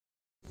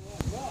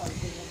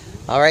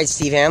Alright,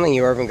 Steve Hamling,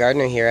 your urban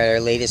gardener here at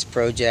our latest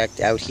project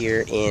out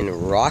here in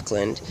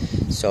Rockland.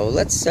 So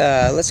let's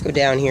go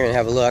down here and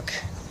have a look.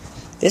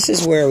 This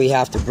is where we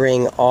have to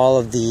bring all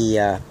of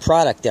the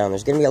product down.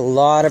 There's going to be a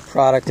lot of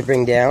product to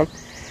bring down.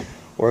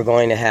 We're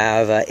going to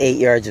have 8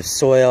 yards of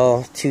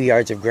soil, 2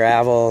 yards of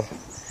gravel,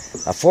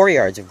 4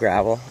 yards of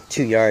gravel,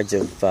 2 yards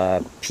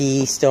of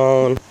pea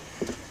stone,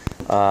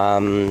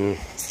 3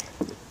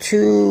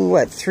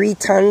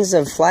 tons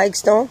of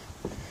flagstone.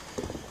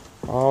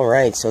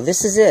 Alright, so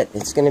this is it.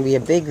 It's going to be a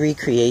big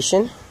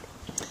recreation.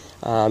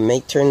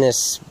 Turn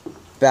this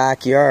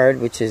backyard,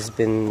 which has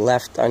been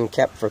left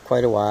unkept for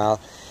quite a while,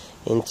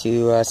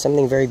 into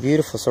something very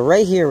beautiful. So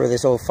right here where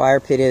this old fire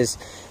pit is,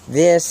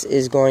 this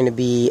is going to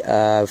be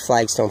a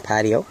flagstone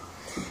patio.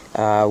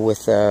 Well,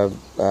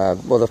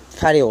 the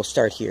patio will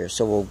start here,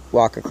 so we'll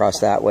walk across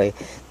that way.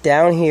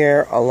 Down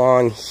here,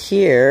 along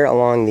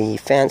the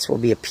fence, will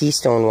be a pea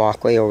stone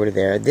walkway over to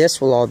there. This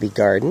will all be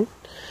garden.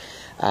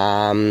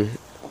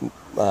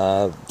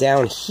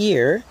 Down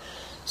here,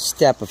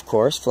 step, of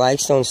course,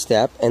 flagstone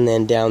step, and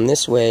then down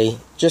this way,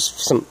 just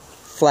some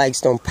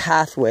flagstone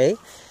pathway,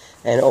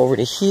 and over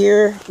to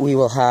here, we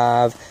will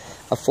have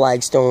a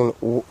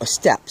flagstone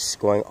steps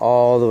going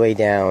all the way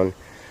down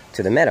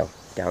to the meadow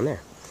down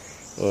there.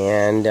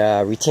 And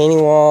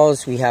retaining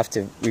walls, we have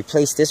to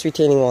replace this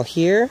retaining wall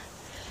here,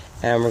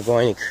 and we're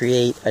going to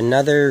create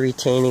another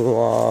retaining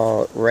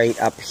wall right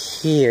up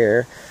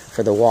here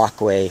for the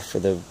walkway, for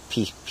the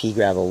pea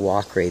gravel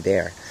walkway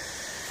there.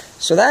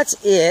 So that's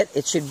it.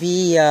 It should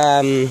be,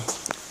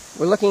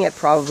 we're looking at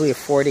probably a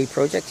 4-day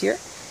project here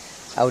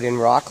out in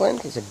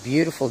Rockland. It's a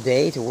beautiful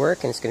day to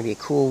work, and it's going to be a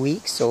cool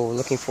week, so we're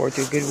looking forward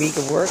to a good week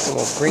of work, and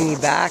we'll bring you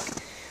back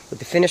with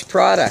the finished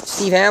product.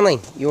 Steve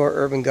Hamling, your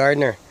urban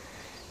gardener,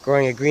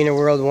 growing a greener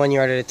world 1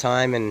 yard at a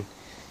time and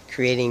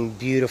creating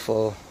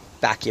beautiful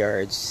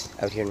backyards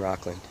out here in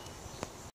Rockland.